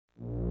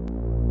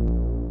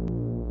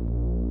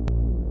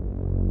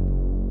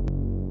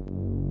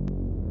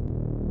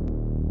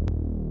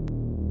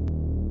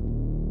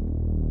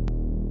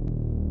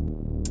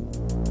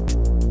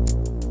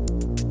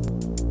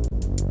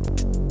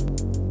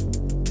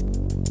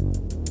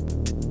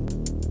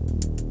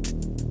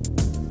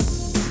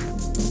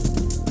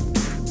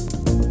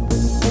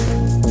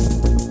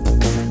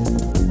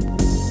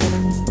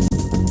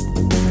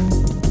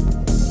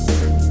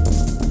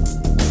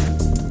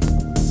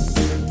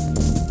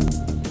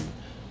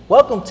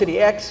Welcome to the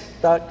X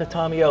Dr.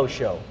 Tommy O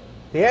Show.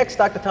 The X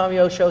Dr. Tommy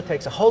O Show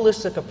takes a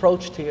holistic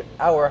approach to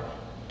our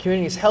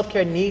community's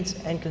healthcare needs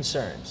and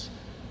concerns.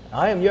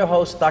 I am your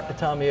host, Dr.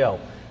 Tommy O,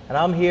 and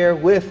I'm here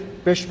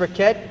with Bishop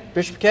Burkett.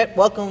 Bishop Burkett,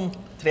 welcome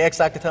to the X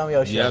Dr. Tommy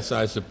O Show. Yes,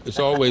 it's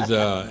always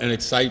an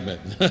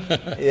excitement.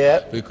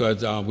 Yeah.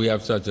 Because we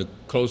have such a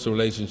close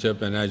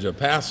relationship, and as your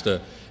pastor,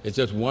 it's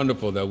just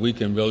wonderful that we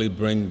can really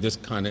bring this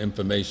kind of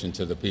information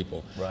to the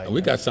people. Right. And we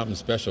got something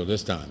special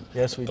this time.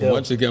 Yes, we do. And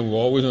once again, we're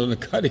always on the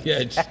cutting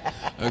edge.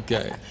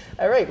 Okay.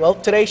 All right, well,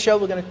 today's show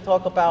we're going to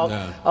talk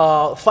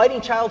about fighting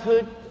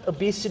childhood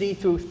obesity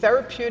through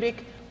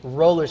therapeutic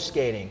roller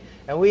skating.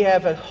 And we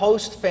have a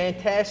host,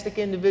 fantastic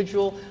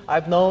individual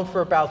I've known for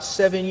about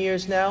 7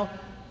 years now,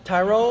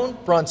 Tyrone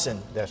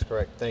Brunson. That's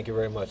correct. Thank you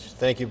very much.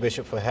 Thank you,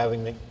 Bishop, for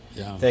having me.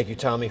 Yeah. Thank you,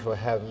 Tommy, for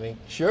having me.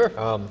 Sure.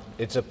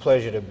 It's a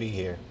pleasure to be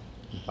here.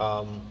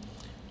 I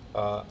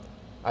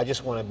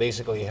just want to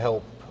basically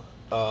help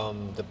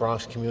the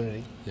Bronx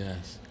community.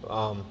 Yes.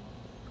 I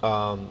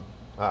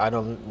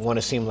don't want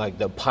to seem like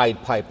the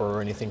Pied Piper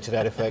or anything to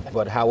that effect,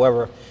 but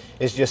however,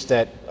 it's just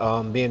that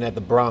being that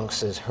the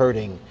Bronx is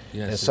hurting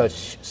in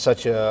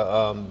such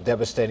a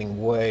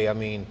devastating way. I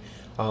mean,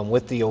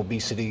 with the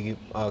obesity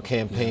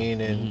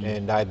campaign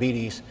and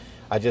diabetes,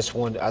 I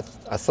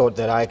thought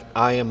that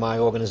I and my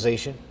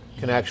organization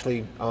can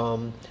actually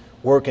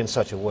work in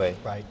such a way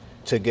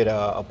to get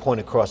a point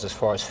across as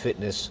far as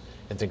fitness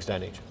and things of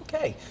that nature.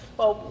 Okay,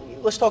 well,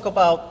 let's talk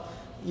about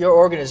your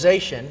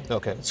organization.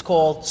 Okay. It's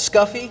called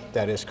Scuffy.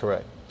 That is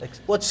correct.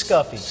 What's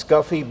Scuffy?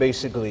 Scuffy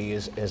basically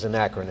is an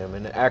acronym,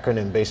 and the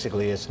acronym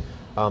basically is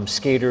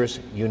Skaters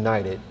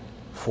United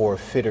for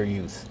Fitter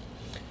Youth.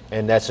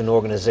 And that's an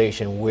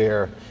organization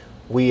where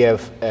we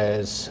have,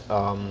 as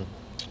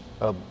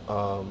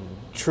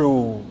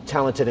true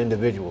talented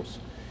individuals,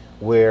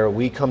 where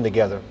we come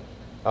together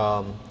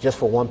just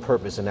for one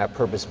purpose, and that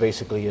purpose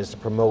basically is to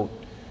promote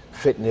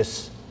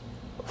fitness,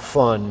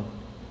 fun,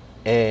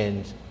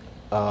 and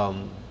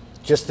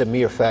just the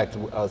mere fact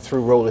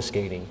through roller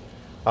skating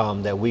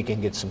that we can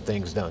get some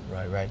things done.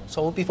 Right.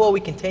 So before we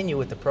continue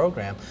with the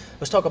program,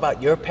 let's talk about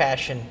your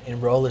passion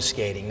in roller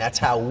skating. That's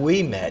how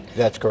we met.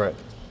 That's correct.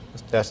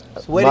 So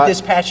where did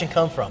this passion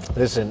come from?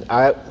 Listen,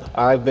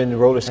 I've been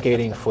roller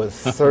skating for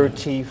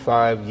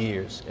 35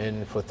 years,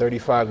 and for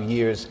 35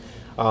 years,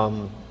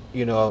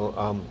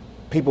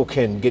 people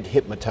can get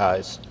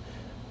hypnotized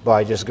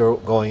by just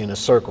going in a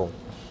circle.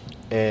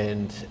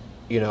 And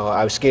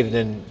I've skated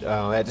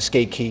at the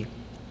skate key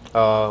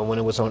when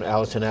it was on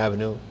Allerton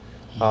Avenue,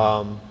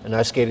 and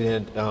I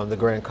skated in the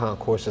Grand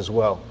Concourse as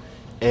well.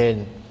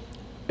 And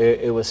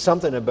it was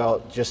something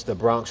about just the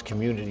Bronx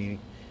community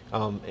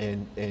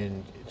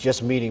and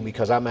just meeting,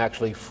 because I'm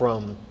actually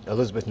from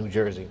Elizabeth, New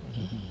Jersey.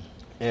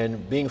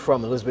 And being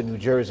from Elizabeth, New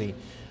Jersey,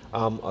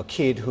 a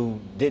kid who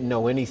didn't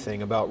know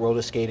anything about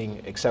roller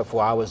skating except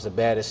for I was the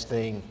baddest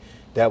thing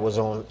that was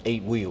on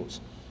 8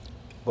 wheels.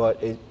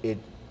 But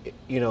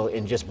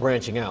in just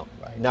branching out,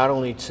 not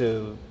only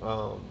to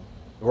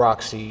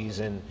Roxy's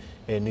and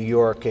New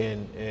York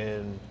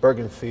and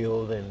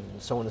Bergenfield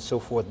and so on and so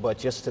forth, but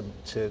just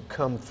to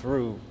come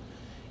through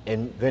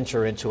and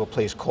venture into a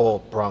place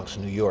called Bronx,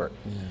 New York,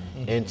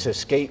 and to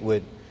skate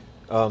with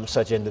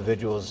such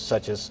individuals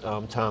such as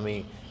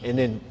Tommy, and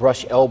then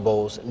brush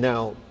elbows.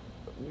 Now,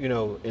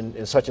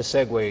 in such a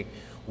segue,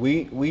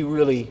 we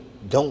really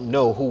don't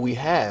know who we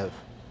have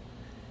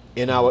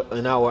in our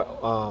in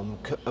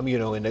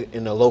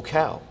the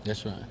locale.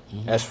 That's right.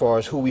 As far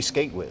as who we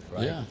skate with,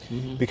 right? Yeah.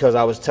 Because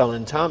I was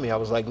telling Tommy, I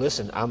was like,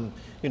 listen, I'm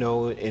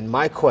in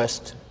my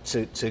quest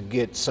to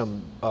get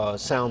some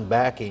sound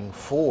backing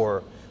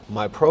for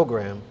my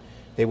program,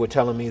 they were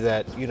telling me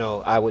that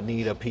I would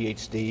need a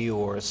PhD,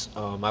 or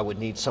I would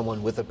need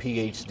someone with a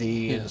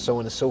PhD, and so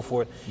on and so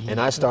forth. And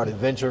I started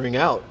venturing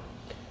out.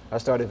 I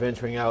started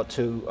venturing out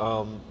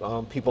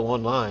to people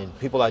online,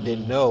 people I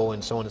didn't know,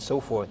 and so on and so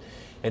forth.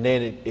 And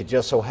then it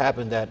just so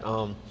happened that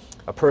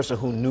a person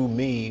who knew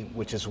me,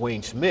 which is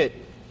Wayne Schmidt,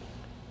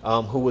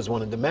 who was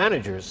one of the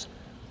managers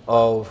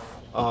of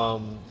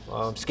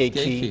Skate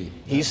Key,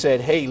 he said,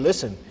 hey,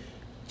 listen,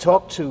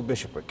 talk to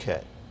Bishop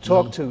Burkett,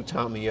 talk to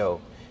Tommy O.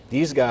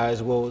 These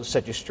guys will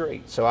set you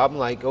straight. So I'm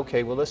like,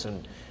 okay, well,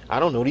 listen, I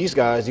don't know these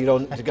guys,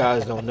 you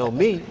guys don't know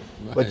me,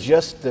 but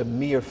just the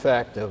mere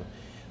fact of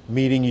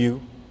meeting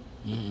you,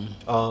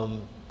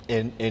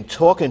 and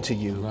talking to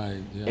you,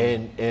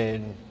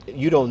 and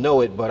you don't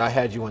know it, but I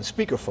had you on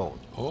speakerphone.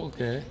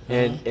 Okay.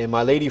 And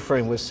my lady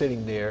friend was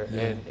sitting there,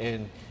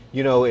 and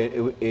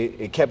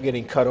it kept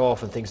getting cut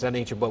off and things of that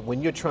nature. But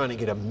when you're trying to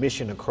get a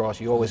mission across,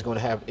 you're always going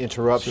to have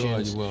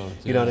interruptions. Sure, you will.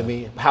 You know what I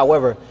mean?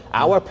 However,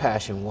 our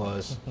passion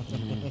was,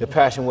 the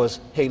passion was,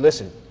 hey,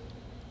 listen,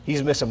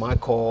 he's missing my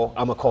call.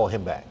 I'm gonna call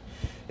him back.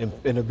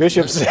 And the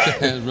bishop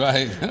said,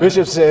 Right.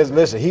 Bishop says,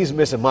 listen, he's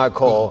missing my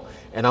call,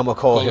 and I'm going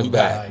to call him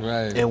back.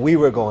 Right. And we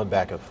were going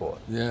back and forth.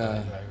 Yeah.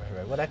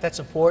 Right. Well, that's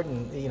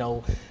important. You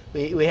know,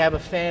 we have a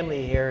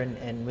family here,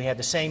 and we have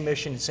the same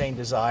mission, the same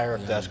desire.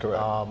 That's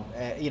correct.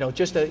 You know,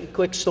 just a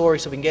quick story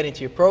so we can get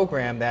into your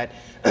program. That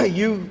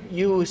you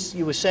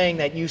were saying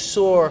that you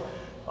saw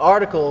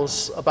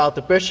articles about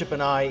the bishop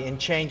and I in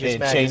Changes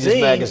magazine.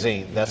 Changes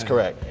magazine. That's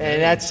correct.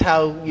 And that's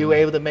how you were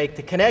able to make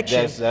the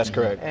connection. That's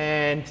correct.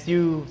 And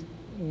you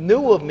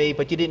knew of me,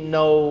 but you didn't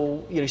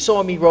know. You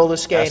saw me roller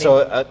skating.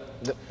 So,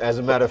 as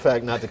a matter of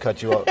fact, not to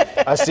cut you off,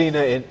 I seen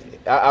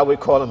I would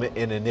call him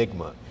an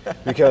enigma,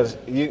 because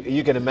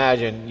you can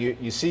imagine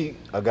you see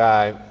a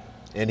guy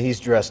and he's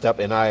dressed up,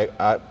 and I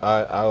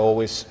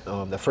always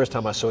the first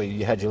time I saw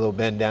you had your little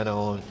bandana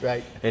on,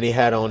 right, and he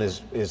had on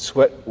his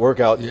sweat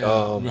workout,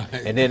 right,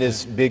 and then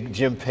his big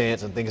gym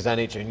pants and things of that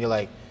nature, and you're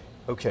like,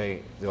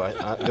 okay, do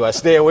I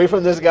stay away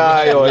from this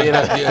guy, or you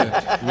know? Yeah,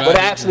 right. But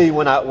actually,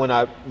 when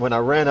I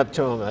ran up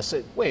to him, I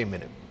said, wait a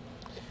minute,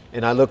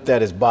 and I looked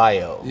at his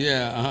bio,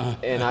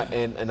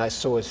 and I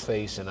saw his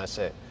face, and I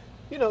said,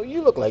 you know,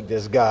 you look like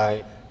this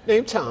guy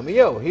named Tommy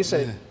O. He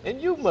said, and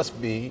you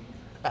must be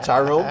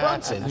Tyrone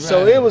Brunson. Right.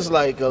 So it was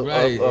like a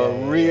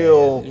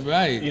real,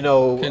 you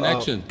know,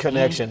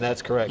 connection.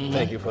 That's correct.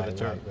 Thank you for the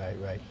term.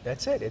 Right.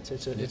 That's it.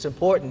 It's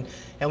important.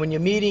 And when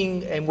you're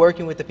meeting and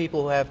working with the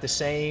people who have the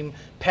same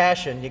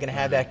passion, you're going to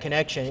have that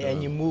connection,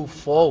 and you move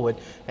forward.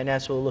 And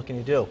that's what we're looking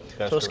to do.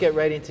 So let's get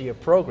right into your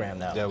program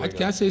now.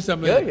 Can I say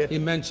something? Yeah. He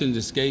mentioned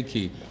the skate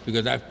key,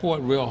 because I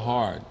fought real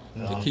hard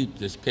to keep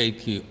the skate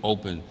key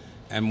open.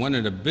 And one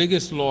of the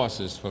biggest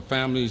losses for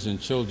families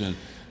and children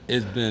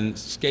has been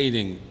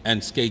skating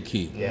and skate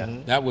key.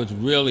 That was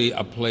really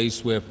a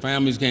place where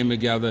families came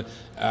together.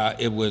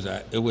 It was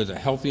a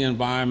healthy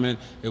environment.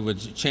 It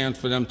was a chance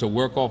for them to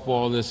work off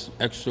all this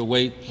extra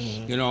weight,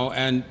 you know,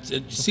 and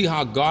to see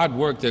how God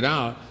worked it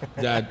out,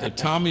 that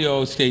Tommy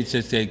O skates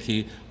at skate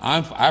key.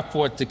 I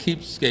fought to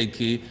keep skate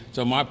key,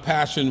 so my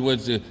passion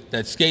was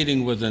that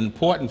skating was an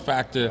important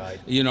factor,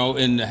 you know,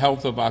 in the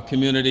health of our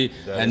community.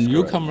 And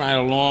you come right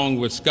along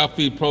with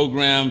Scuffy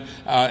program,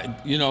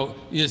 you know,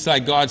 it's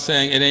like God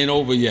saying it ain't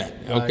over yet,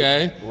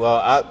 okay?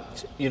 Well,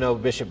 you know,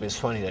 Bishop, it's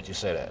funny that you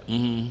say that.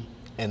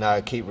 And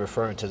I keep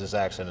referring to this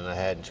accident I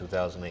had in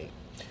 2008.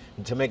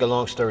 And to make a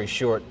long story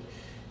short,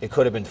 it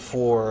could have been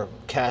 4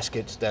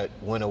 caskets that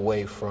went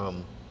away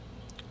from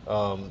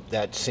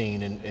that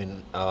scene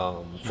in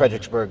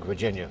Fredericksburg,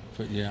 Virginia.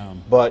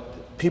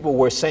 But people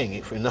were saying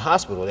it in the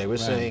hospital. They were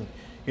saying,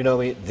 you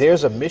know,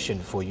 there's a mission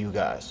for you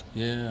guys.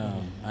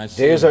 I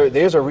see.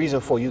 There's a reason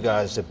for you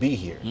guys to be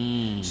here.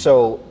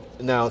 So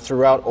now,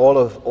 throughout all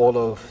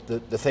of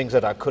the things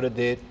that I could have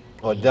did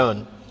or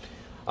done,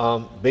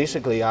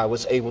 basically I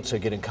was able to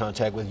get in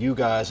contact with you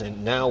guys,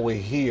 and now we're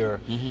here,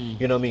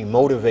 you know what I mean,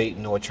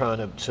 motivating or trying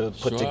to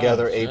put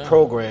together a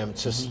program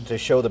to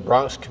show the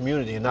Bronx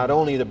community, and not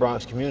only the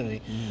Bronx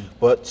community,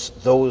 but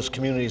those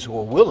communities who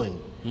are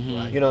willing,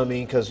 you know what I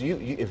mean, because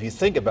if you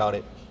think about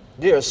it,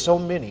 there are so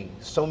many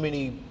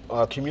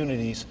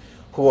communities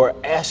who are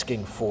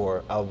asking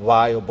for a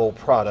viable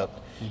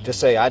product to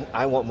say,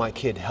 I want my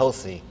kid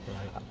healthy.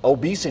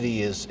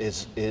 Obesity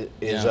is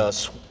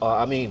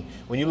I mean,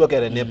 when you look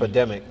at an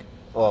epidemic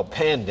or a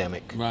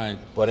pandemic,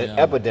 but an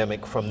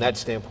epidemic from that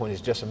standpoint is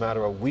just a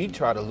matter of, we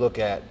try to look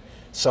at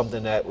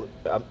something that,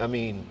 I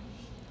mean,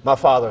 my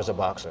father is a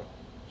boxer.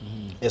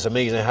 It's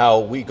amazing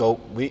how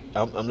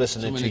I'm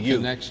listening to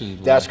you.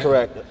 That's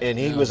correct. And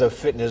he was a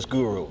fitness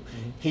guru.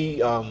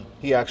 He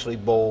actually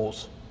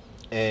bowls,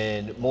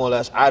 and more or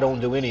less I don't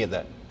do any of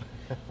that.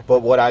 But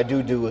what I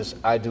do is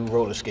I do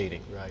roller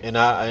skating, and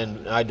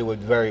I do it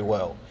very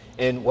well.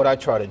 And what I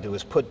try to do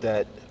is put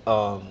that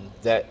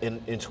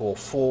into a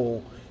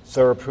full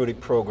therapeutic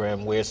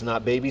program where it's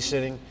not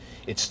babysitting.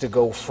 It's to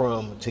go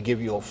to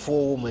give you a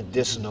full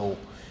medicinal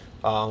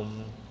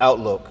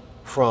outlook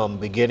from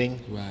beginning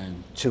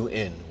to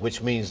end,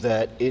 which means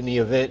that in the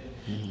event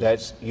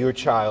that your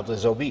child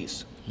is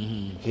obese,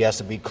 he has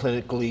to be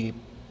clinically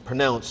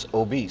pronounced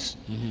obese.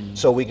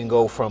 So we can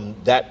go from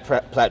that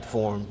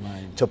platform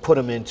to put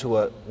him into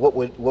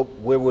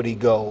where would he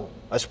go?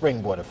 A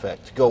springboard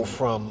effect. Go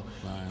from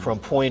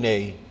point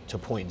A to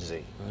point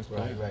Z.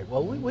 Right.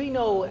 Well, we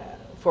know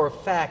for a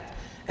fact,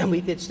 and we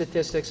did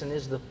statistics, and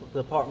this is the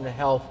Department of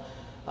Health,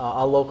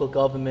 our local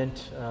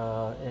government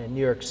in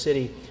New York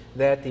City,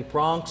 that the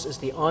Bronx is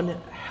the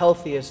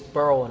unhealthiest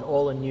borough in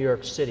all of New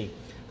York City.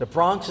 The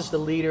Bronx is the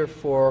leader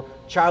for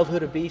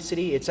childhood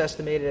obesity. It's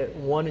estimated that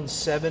 1 in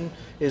 7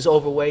 is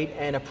overweight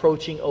and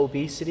approaching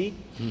obesity.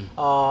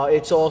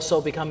 It's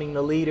also becoming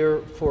the leader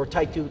for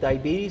type 2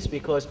 diabetes,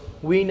 because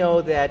we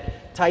know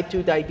that type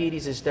 2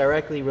 diabetes is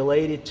directly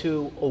related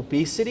to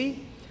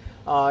obesity.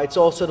 It's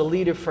also the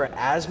leader for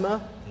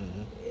asthma,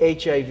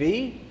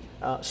 HIV.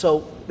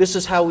 So this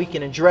is how we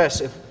can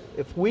address,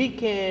 if we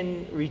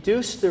can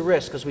reduce the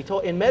risk,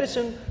 because in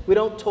medicine, we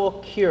don't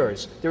talk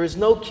cures. There is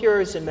no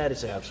cures in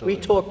medicine. We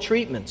talk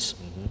treatments.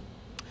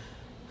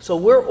 So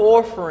we're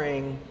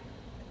offering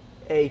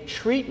a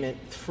treatment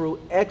through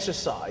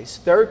exercise,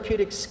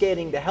 therapeutic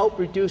skating, to help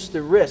reduce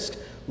the risk,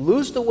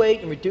 lose the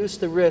weight and reduce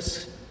the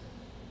risk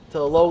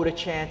to lower the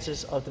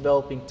chances of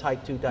developing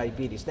type 2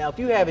 diabetes. Now, if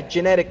you have a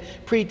genetic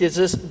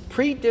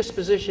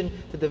predisposition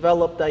to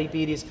develop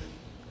diabetes,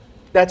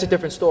 that's a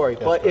different story.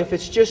 But if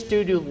it's just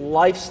due to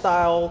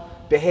lifestyle,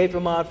 behavior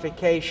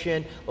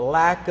modification,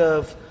 lack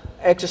of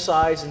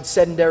exercise and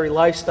sedentary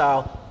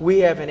lifestyle, we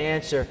have an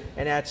answer,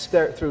 and that's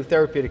through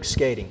therapeutic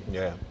skating.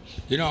 Yeah.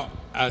 You know,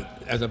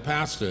 as a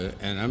pastor,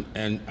 and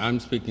I'm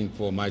speaking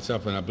for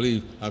myself, and I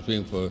believe I'm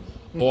speaking for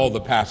all the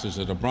pastors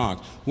of the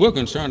Bronx, we're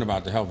concerned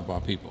about the health of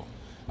our people.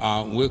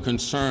 We're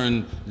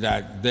concerned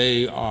that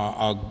they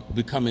are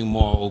becoming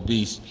more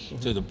obese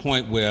to the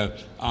point where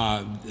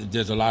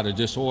there's a lot of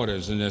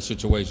disorders in their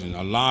situation.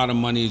 A lot of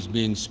money is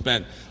being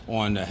spent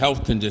on the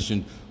health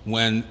condition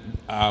when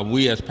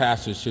we as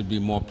pastors should be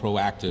more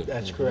proactive.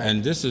 That's correct.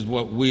 And this is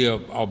what we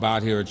are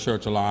about here at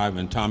Church Alive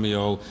and Tommy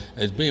O,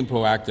 is being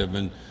proactive.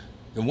 And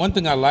the one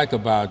thing I like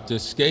about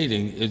this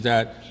skating is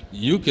that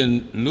you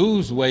can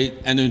lose weight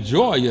and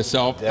enjoy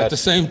yourself at the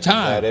same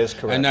time. That is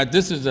correct. And that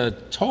this is a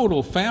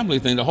total family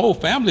thing. The whole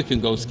family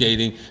can go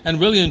skating and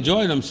really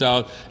enjoy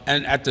themselves.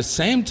 And at the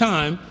same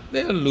time,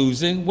 they're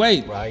losing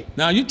weight. Right.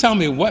 Now, you tell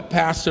me what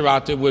pastor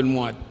out there wouldn't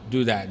want to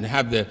do that and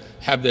have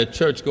their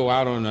church go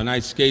out on a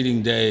nice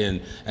skating day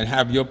and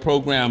have your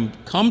program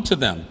come to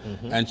them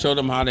and show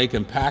them how they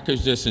can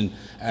package this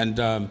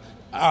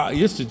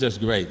this is just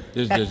great.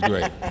 This is just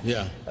great.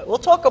 Yeah. We'll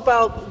talk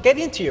about, get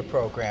into your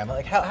program.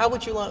 Like how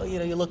would you,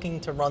 you're looking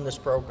to run this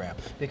program?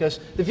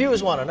 Because the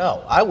viewers want to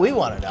know. We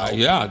want to know.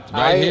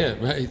 Yeah, here,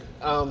 right.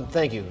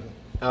 Thank you.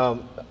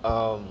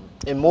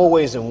 In more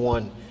ways than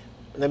one,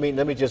 let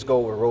me just go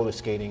over roller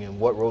skating and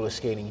what roller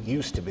skating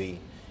used to be,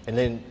 and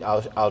then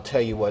I'll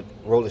tell you what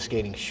roller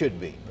skating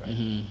should be.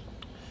 Right?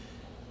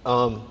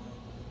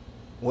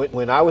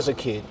 When I was a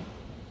kid,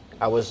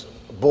 I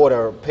bought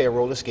a pair of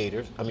roller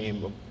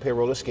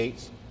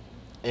skates,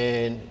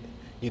 and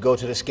you go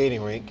to the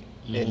skating rink,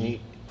 and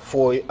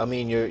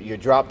you're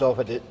dropped off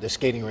at the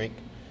skating rink,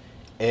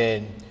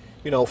 and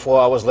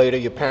 4 hours later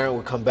your parent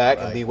would come back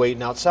and be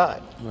waiting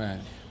outside. Right.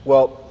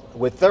 Well,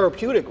 with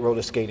therapeutic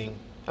roller skating,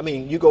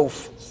 you go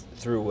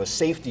through a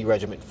safety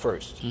regimen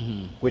first,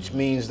 which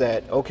means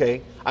that,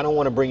 okay, I don't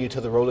want to bring you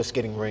to the roller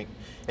skating rink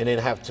and then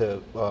have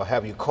to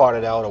have you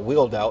carted out or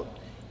wheeled out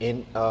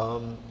in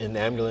the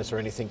ambulance or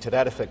anything to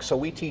that effect. So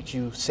we teach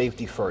you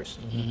safety first.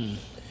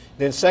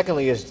 Then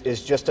secondly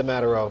is just a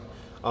matter of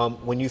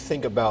when you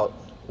think about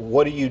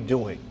what are you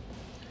doing,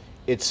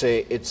 it's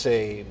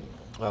a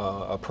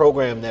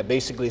program that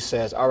basically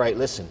says, all right,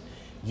 listen,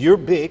 you're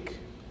big,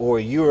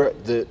 or you're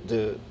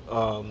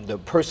the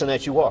person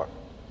that you are.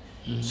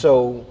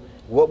 So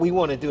what we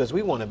want to do is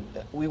we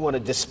want to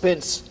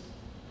dispense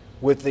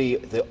with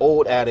the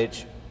old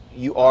adage,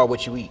 you are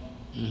what you eat.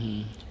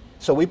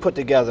 So we put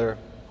together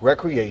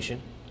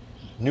recreation,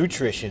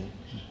 nutrition,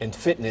 and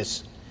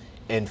fitness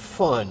and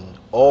fun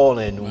all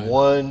in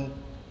one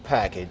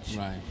package.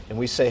 Right. And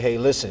we say, hey,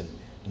 listen,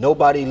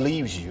 nobody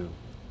leaves you,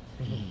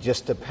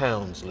 just the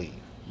pounds leave.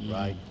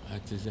 Right.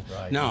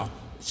 Right. Now,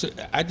 so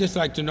I'd just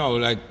like to know,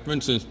 like, for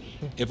instance,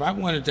 if I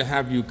wanted to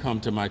have you come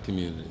to my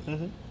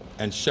community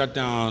and shut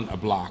down a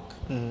block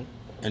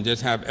and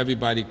just have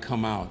everybody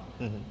come out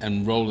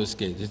and roller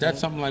skate, is that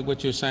something like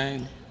what you're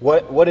saying?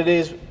 What it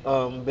is,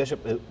 Bishop,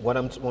 when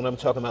I'm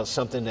talking about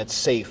something that's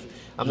safe,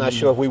 I'm not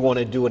sure if we want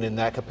to do it in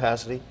that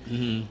capacity,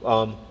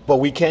 but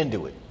we can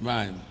do it.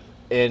 Right.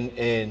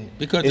 And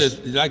because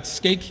there's, like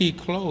Skate Key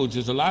closed,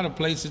 there's a lot of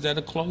places that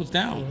are closed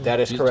down. That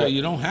is correct. So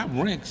you don't have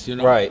rinks,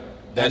 Right.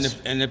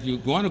 And if you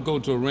want to go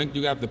to a rink,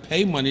 you have to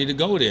pay money to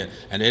go there,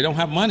 and they don't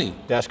have money.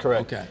 That's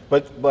correct. Okay.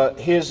 But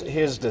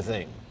here's the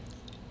thing: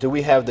 do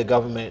we have the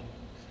government,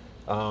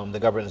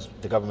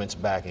 the government's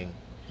backing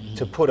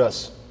to put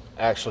us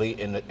actually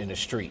in the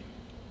street?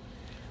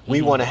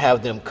 We want to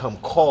have them come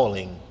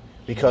calling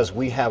because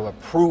we have a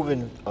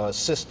proven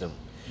system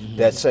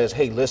that says,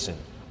 hey, listen,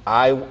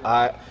 I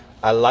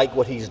like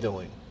what he's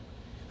doing.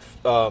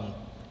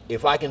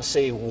 If I can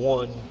save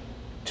 1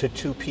 to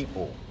 2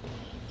 people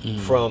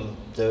from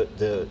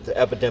the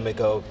epidemic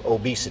of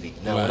obesity.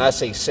 Now, when I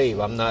say save,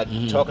 I'm not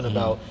talking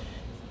about.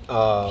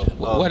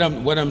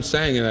 What I'm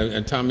saying,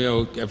 and Tommy,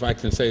 if I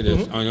can say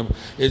this,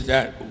 is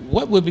that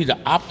what would be the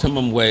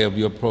optimum way of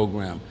your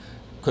program?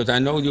 Because I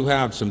know you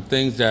have some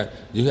things that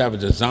you have a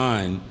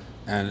design,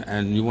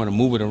 and you want to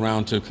move it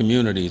around to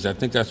communities. I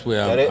think that's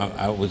where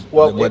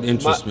what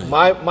interests me.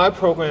 My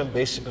program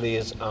basically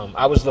is,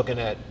 I was looking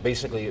at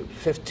basically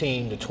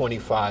 15 to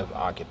 25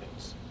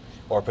 occupants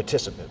or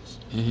participants.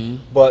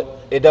 But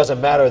it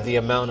doesn't matter the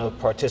amount of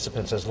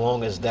participants as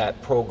long as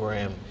that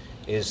program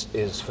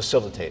is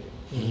facilitated.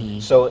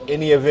 So in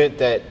the event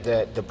that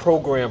the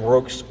program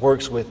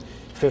works with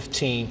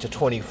 15 to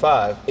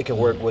 25, it can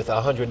work with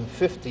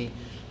 150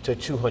 to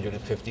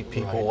 250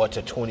 people or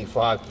to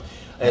 25,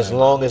 as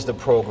long as the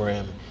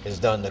program is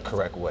done the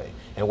correct way.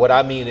 And what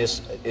I mean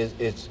is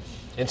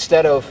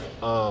instead of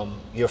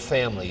your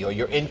family or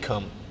your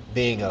income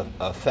being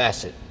a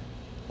facet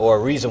or a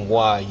reason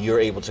why you're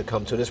able to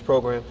come to this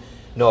program.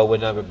 No, it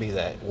would never be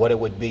that. What it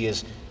would be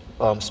is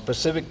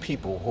specific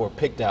people who are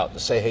picked out to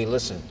say, hey,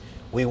 listen,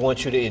 we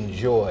want you to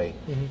enjoy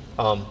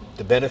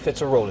the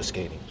benefits of roller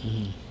skating.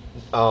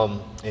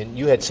 And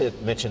you had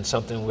mentioned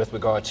something with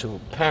regard to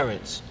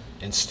parents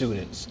and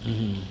students,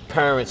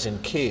 parents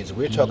and kids.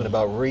 We're talking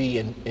about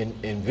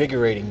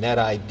reinvigorating that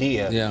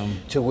idea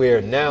to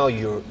where now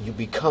you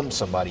become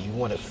somebody. You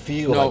want to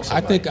feel like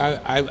somebody. I think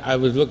I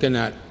was looking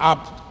at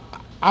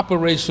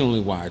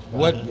operationally wise.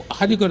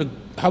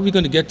 How are we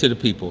going to get to the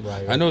people?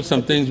 I know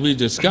some things we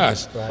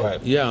discussed.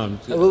 Yeah.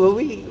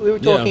 We were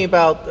talking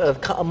about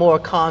a more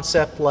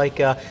concept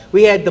like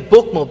we had the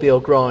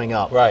bookmobile growing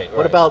up.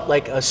 What about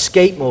like a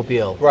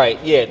skate-mobile?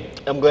 Yeah.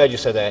 I'm glad you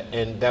said that,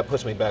 and that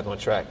puts me back on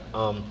track.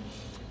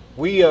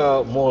 We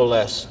more or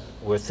less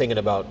were thinking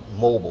about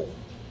mobile,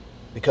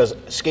 because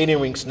skating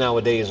rinks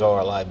nowadays are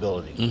a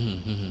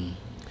liability.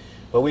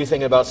 But we're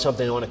thinking about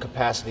something on a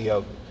capacity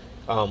of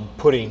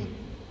putting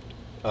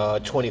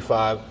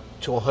 25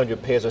 to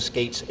 100 pairs of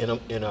skates in a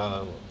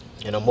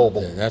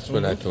mobile. Yeah, that's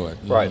what I thought.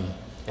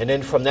 And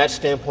then from that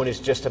standpoint, it's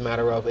just a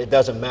matter of, it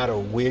doesn't matter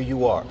where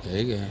you are.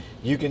 There you go.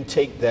 You can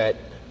take that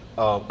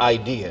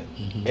idea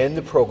and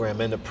the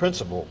program and the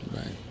principle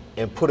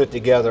and put it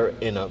together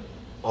in an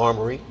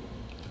armory.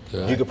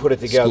 You could put it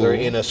together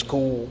in a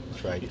school,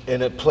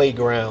 in a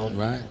playground.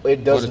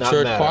 It does not matter.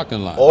 Or the church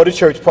parking lot. Or the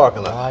church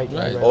parking lot.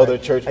 Or the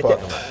church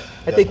parking lot.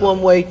 I think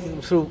one way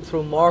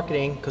through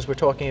marketing, because we're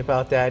talking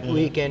about that,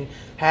 we can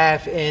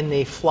have in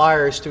the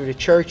flyers through the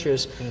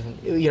churches,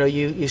 you know,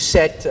 you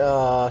set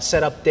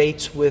up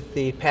dates with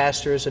the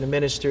pastors and the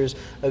ministers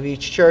of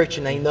each church,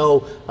 and they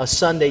know a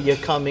Sunday you're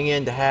coming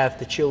in to have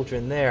the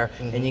children there,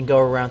 and you can go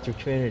around through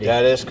community.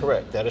 That is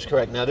correct. That is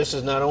correct. Now, this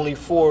is not only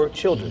for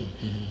children.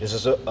 This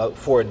is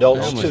for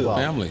adults too.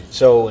 Family.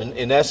 So,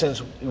 in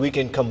essence, we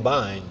can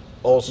combine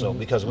also,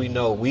 because we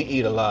know we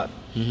eat a lot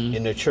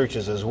in the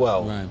churches as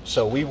well.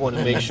 So we want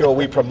to make sure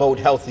we promote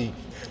healthy.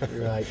 We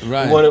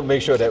want to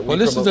make sure that we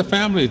this is a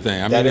family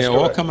thing. I mean, they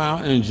all come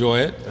out and enjoy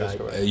it.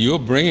 You're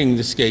bringing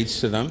the skates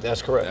to them.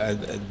 That's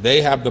correct.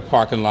 They have the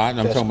parking lot.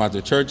 I'm talking about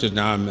the churches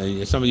now.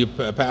 Some of you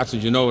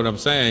pastors, you know what I'm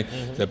saying.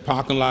 The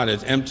parking lot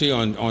is empty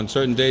on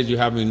certain days. You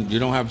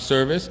don't have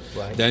service.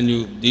 Then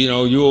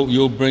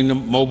you'll bring the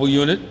mobile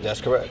unit.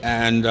 That's correct.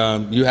 And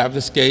you have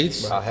the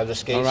skates. I'll have the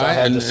skates. I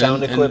have the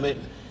sound equipment.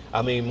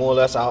 I mean, more or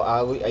less,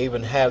 I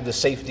even have the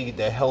safety,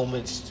 the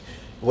helmets,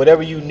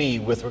 whatever you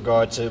need with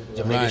regard to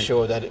making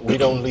sure that we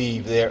don't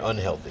leave there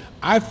unhealthy.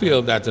 I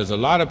feel that there's a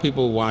lot of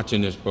people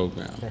watching this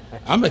program.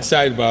 I'm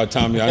excited about it,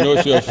 Tommy. I know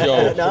it's your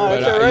show. But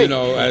all right. You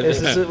know,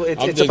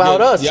 it's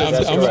about us. Yeah,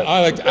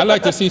 I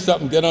like to see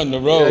something get on the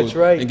road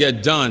and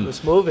get done.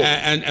 Let's move it.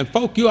 And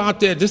folk, you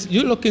out there,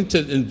 you're looking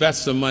to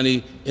invest some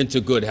money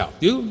into good health.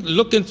 You're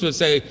looking to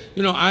say,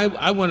 you know,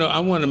 I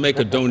want to make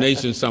a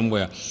donation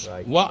somewhere.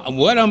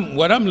 What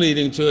I'm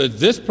leading to is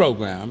this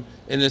program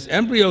in its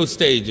embryo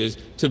stages.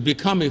 To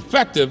become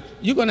effective,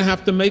 you're going to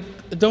have to make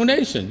a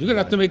donation. You're going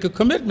to have to make a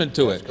commitment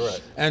to it.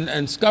 Correct.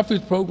 And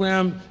Scuffy's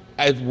program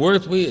is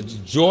worthy. It's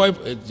joy.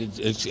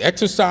 It's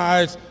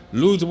exercise,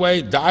 lose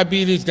weight,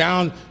 diabetes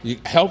down,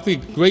 healthy,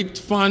 great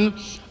fun.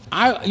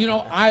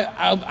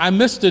 I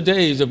miss the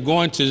days of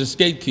going to the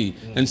skate key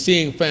and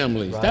seeing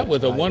families. That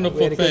was a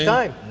wonderful thing. Good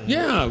time.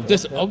 Yeah,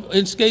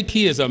 and skate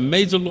key is a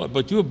major law,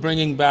 but you're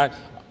bringing it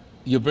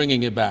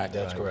back.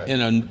 That's correct.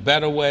 In a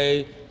better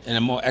way, in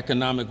a more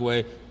economic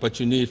way, but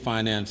you need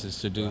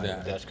finances to do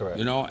that. That's correct.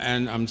 You know,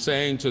 and I'm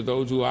saying to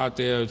those who are out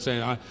there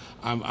saying,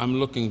 I'm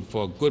looking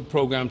for a good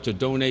program to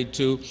donate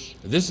to.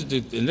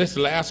 In this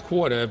last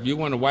quarter, if you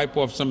want to wipe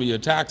off some of your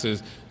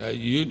taxes,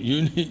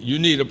 you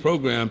need a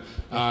program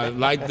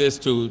like this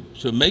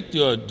to make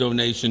your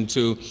donation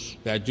to,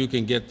 that you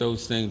can get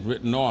those things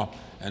written off.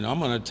 And I'm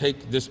going to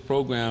take this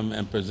program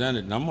and present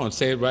it. And I'm going to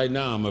say it right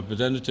now. I'm going to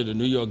present it to the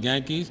New York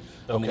Yankees.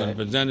 I'm going to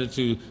present it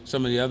to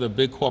some of the other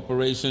big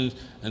corporations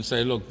and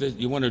say, look,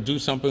 you want to do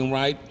something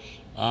right?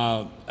 There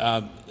are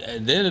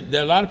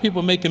a lot of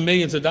people making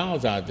millions of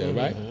dollars out there,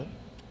 right?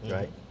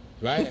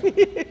 Right?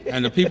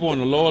 And the people on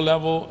the lower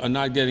level are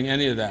not getting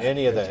any of that.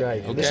 That's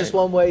right. Okay? This is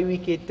one way we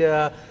could,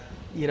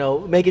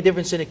 make a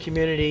difference in the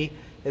community.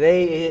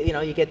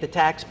 You get the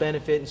tax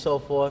benefit and so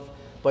forth,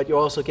 but you're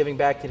also giving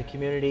back to the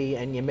community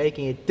and you're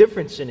making a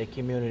difference in the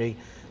community,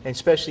 and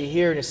especially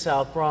here in the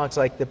South Bronx,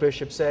 like the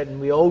Bishop said,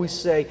 and we always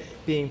say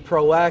being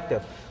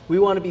proactive. We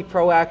want to be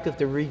proactive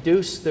to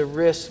reduce the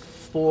risk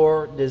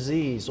for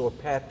disease or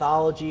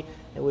pathology,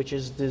 which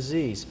is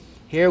disease.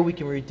 Here we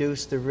can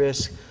reduce the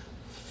risk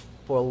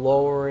for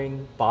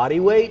lowering body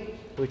weight,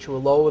 which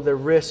will lower the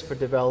risk for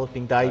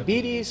developing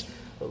diabetes,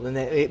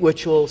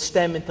 which will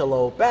stem into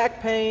low back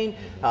pain,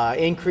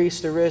 increase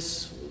the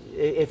risk.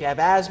 If you have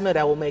asthma,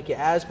 that will make your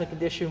asthma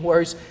condition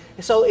worse.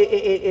 So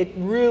it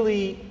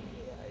really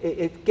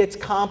gets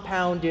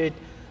compounded,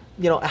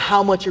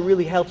 how much it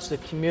really helps the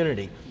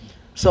community.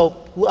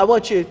 So I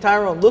want you,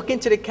 Tyrone, look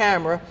into the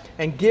camera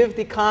and give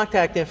the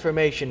contact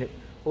information.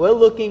 we're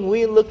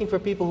looking for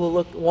people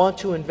who want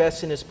to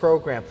invest in this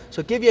program.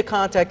 So give your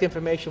contact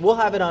information. We'll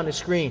have it on the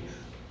screen.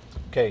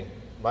 Okay,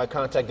 my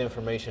contact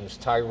information is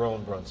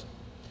Tyrone Brunson.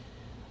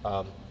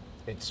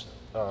 It's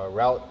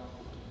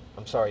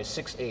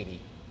 680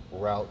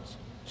 Route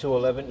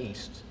 211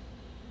 East,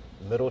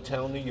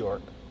 Middletown, New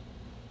York,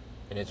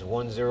 and it's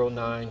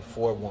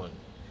 10941.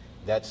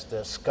 That's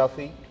the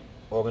Scuffy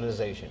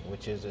organization,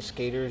 which is the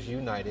Skaters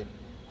United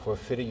for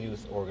Fitter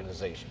Youth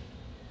organization.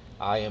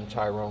 I am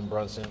Tyrone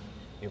Brunson,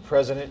 your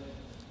president,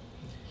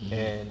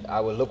 and I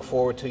would look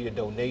forward to your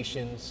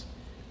donations.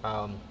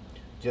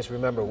 Just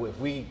remember, if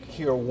we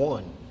cure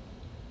one,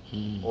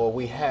 or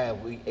we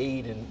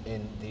aid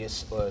in the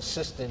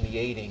assist in the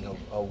aiding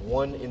of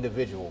one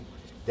individual,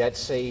 that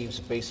saves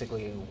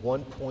basically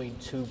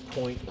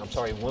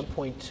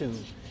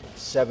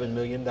 $1.27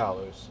 million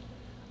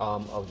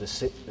of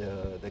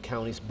the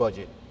county's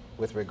budget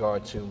with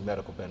regard to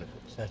medical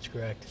benefits. That's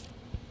correct.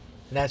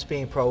 And that's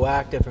being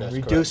proactive and That's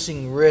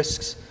reducing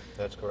risks.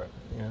 That's correct.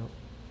 You know,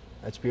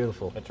 that's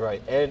beautiful. That's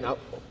right. And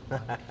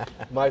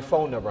my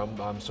phone number,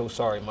 I'm so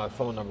sorry, my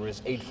phone number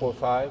is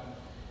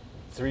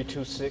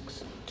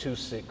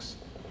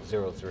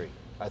 845-326-2603.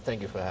 I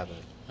thank you for having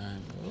me. All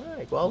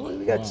right. Well,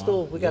 we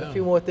got a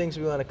few more things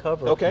we want to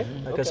cover. Okay.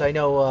 Because I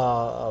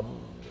know,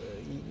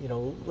 you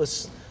know,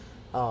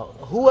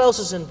 who else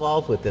is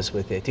involved with this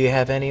with you? Do you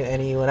have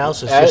anyone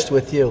else? Or just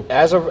with you?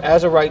 As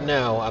of right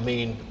now, I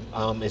mean,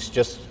 it's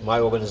just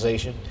my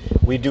organization.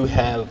 We do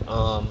have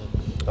an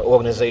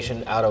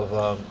organization out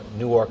of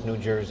Newark, New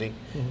Jersey,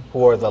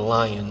 who are the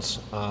Lions.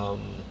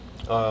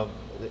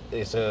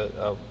 It's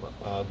a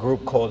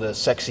group called the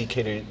Sexy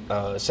Kitty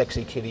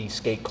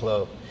Skate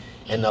Club,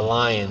 and the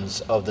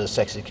Lions of the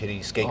Sexy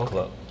Kitty Skate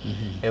Club.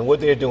 And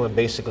what they're doing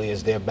basically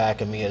is they're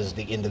backing me as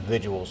the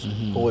individuals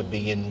who would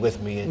be in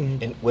with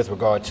me with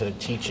regard to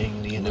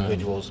teaching the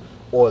individuals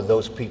or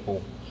those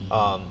people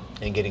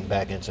and getting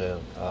back into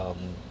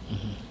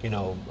you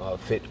know,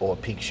 fit or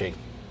peak shape.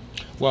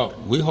 Well,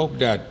 we hope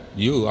that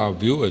you, our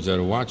viewers that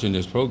are watching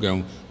this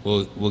program,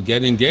 will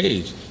get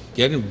engaged,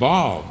 get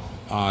involved.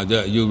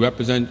 You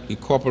represent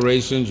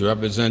corporations, you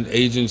represent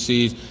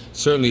agencies,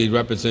 certainly you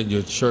represent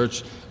your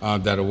church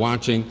that are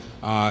watching.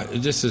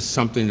 This is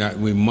something that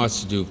we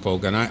must do,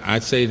 folks. And I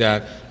say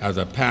that as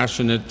a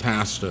passionate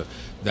pastor,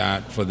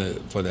 that for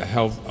the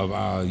health of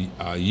our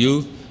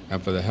youth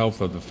and for the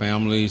health of the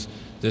families,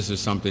 this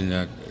is something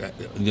that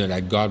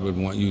that God would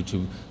want you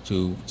to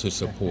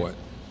support.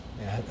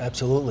 Yeah,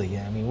 absolutely.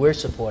 Yeah. I mean, we're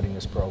supporting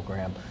this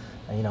program.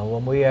 And, you know,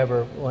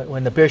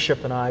 when the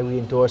bishop and we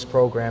endorse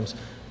programs,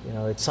 you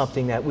know, it's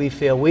something that we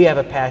feel we have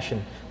a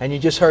passion. And you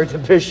just heard the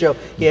bishop,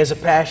 he has a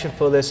passion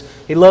for this.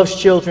 He loves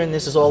children.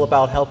 This is all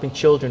about helping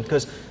children,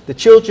 because the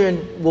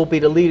children will be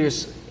the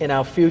leaders in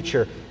our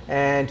future.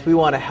 And we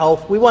want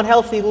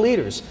healthy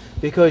leaders,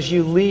 because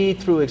you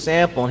lead through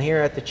example. And here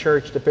at the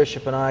church, the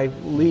bishop and I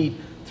lead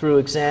through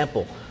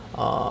example.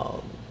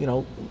 You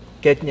know,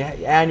 getting your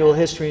annual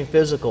history and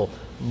physical.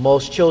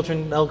 Most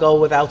children, they'll go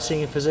without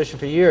seeing a physician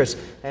for years.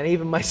 And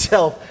even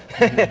myself,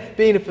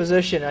 being a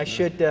physician, I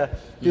should do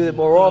it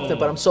more often,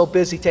 but I'm so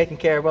busy taking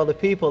care of other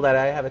people that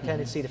I have a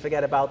tendency to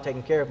forget about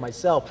taking care of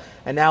myself.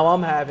 And now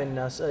I'm having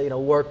you know,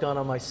 work done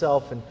on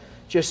myself, and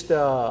just you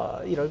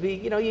know,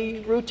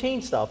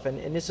 routine stuff.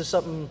 And this is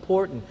something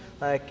important.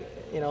 Like,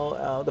 you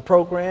know, the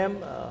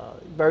program,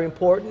 very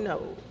important.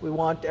 We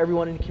want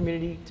everyone in the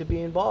community to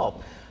be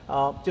involved.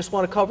 Just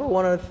want to cover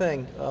one other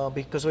thing,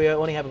 because we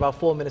only have about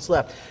 4 minutes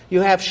left. You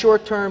have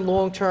short-term,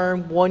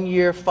 long-term, 1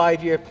 year,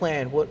 5-year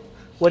plan. What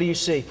do you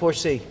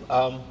foresee?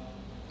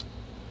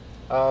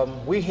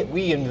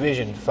 We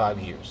envisioned 5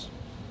 years,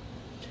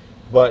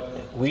 but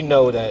we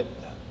know that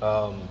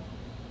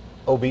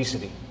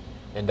obesity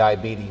and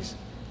diabetes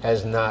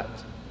has not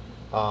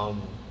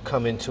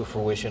come into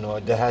fruition, or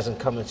that hasn't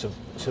come into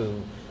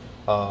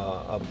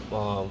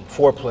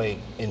foreplay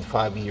in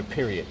 5-year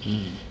period.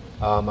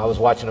 I was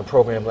watching a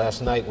program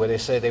last night where they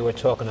said they were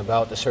talking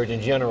about, the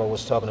Surgeon General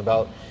was talking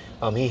about,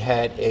 he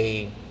had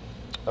a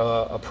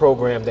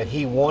program that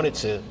he wanted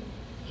to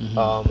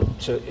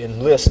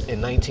enlist in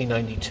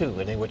 1992,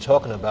 and they were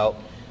talking about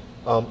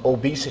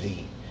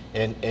obesity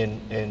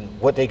and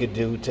what they could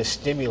do to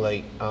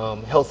stimulate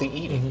healthy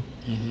eating,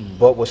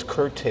 but was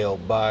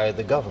curtailed by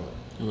the government.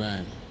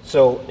 Right.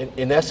 So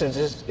in essence,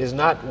 is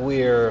not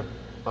where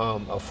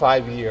a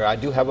 5-year, I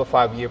do have a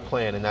 5-year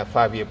plan, and that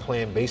 5-year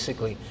plan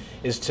basically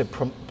is to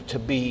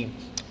be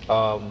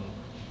a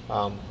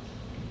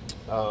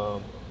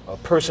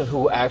person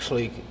who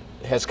actually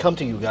has come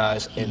to you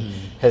guys and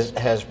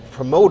has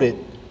promoted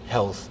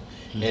health,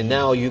 and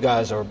now you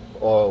guys are,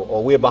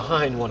 or we're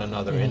behind one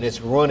another, and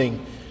it's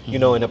running, you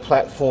know, and the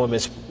platform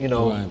is, you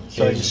know,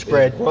 so it's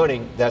spread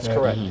running. That's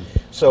correct.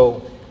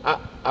 So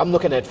I'm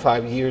looking at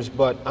 5 years,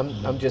 but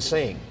I'm just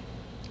saying,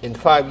 in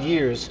 5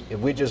 years, if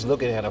we're just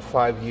looking at a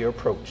 5-year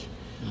approach,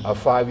 a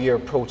 5-year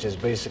approach is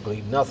basically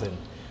nothing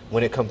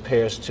when it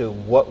compares to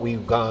what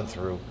we've gone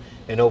through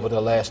and over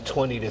the last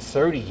 20 to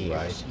 30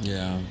 years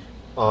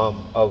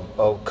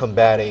of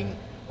combating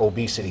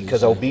obesity,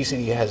 because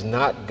obesity has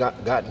not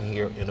gotten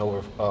here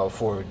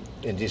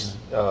in these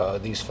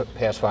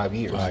past 5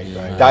 years.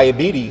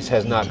 Diabetes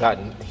has not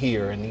gotten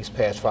here in these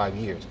past 5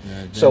 years.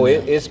 So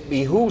it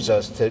behooves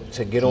us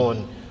to get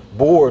on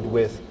board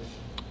with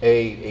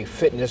a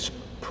fitness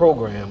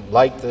program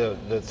like the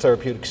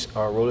Therapeutic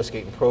roller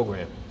skating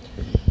program,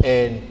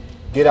 and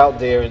get out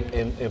there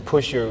and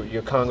push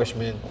your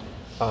congressman,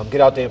 get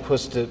out there and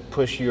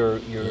push your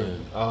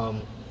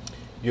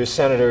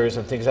senators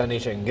and things of that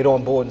nature, and get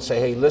on board and say,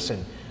 hey,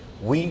 listen,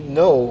 we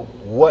know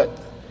what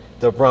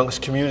the Bronx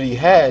community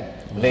had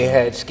when they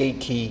had Skate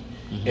Key,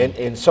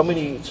 and so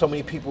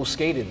many people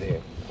skated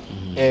there,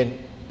 and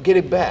get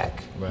it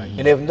back.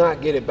 And if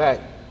not get it back,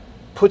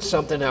 put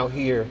something out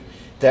here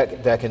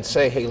that can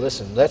say, hey,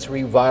 listen, let's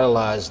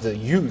revitalize the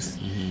youth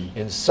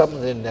in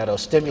something that'll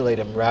stimulate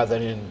them, rather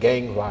than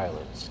gang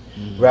violence,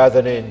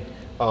 rather than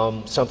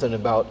something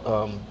about,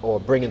 or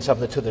bringing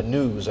something to the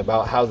news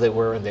about how they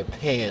were in their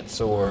pants,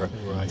 or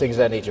things of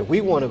that nature.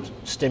 We want to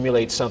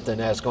stimulate something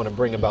that's going to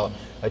bring about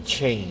a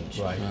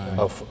change,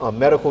 a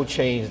medical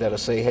change that'll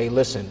say, hey,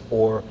 listen,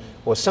 or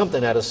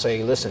something that'll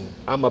say, listen,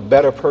 I'm a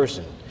better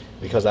person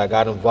because I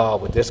got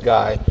involved with this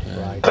guy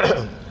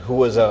who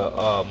was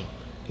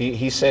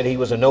he said he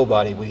was a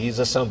nobody, but he's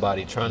a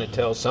somebody, trying to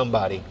tell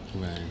somebody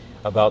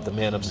about the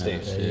man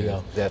upstairs. There you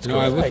go. That's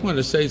I just want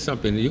to say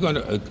something. You're going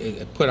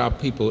to put our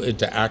people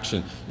into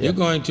action. You're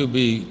going to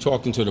be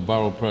talking to the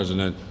borough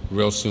president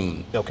real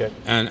soon. Okay.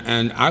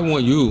 And I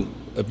want you,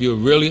 if you're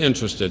really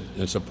interested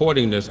in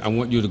supporting this, I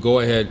want you to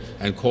go ahead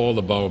and call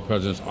the borough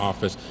president's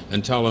office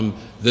and tell him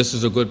this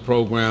is a good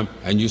program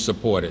and you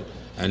support it.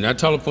 And that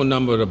telephone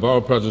number of the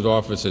borough president's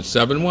office is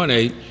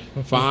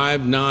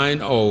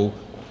 718-590-3500.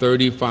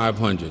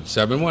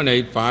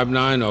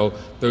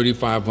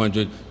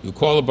 718-590-3500. You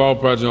call the borough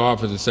president's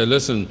office and say,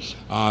 listen,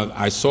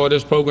 I saw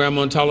this program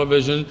on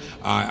television,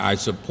 I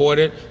support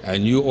it,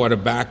 and you ought to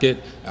back it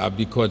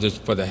because it's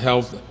for the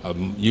health of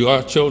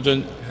your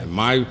children and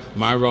my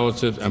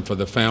relatives, and for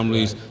the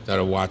families that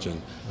are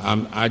watching.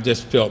 I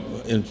just felt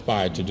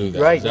inspired to do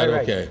that. Is that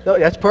okay? No,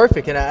 that's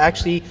perfect. And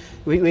actually,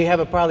 we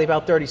have probably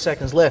about 30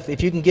 seconds left.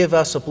 If you can give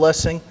us a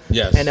blessing,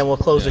 and then we'll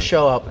close the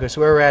show out, because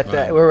we're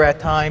at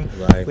time.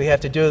 We have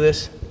to do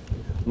this.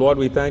 Lord,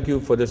 we thank you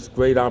for this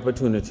great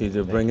opportunity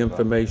to bring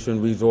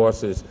information,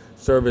 resources,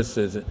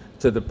 services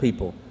to the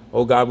people.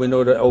 Oh God, we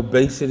know that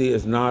obesity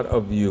is not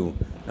of you.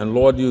 And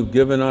Lord, you've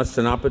given us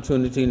an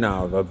opportunity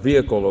now, a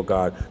vehicle, oh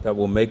God, that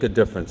will make a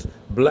difference.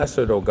 Bless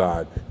it, oh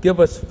God.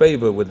 Give us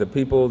favor with the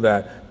people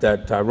that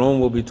Tyrone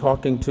will be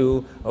talking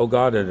to, oh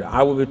God, and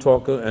I will be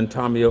talking, and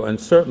Tomio, and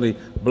certainly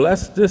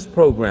bless this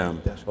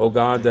program, oh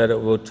God, that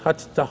it will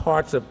touch the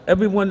hearts of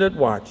everyone that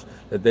watch,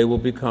 that they will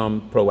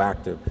become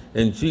proactive.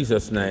 In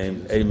Jesus'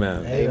 name,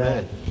 amen.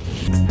 Amen.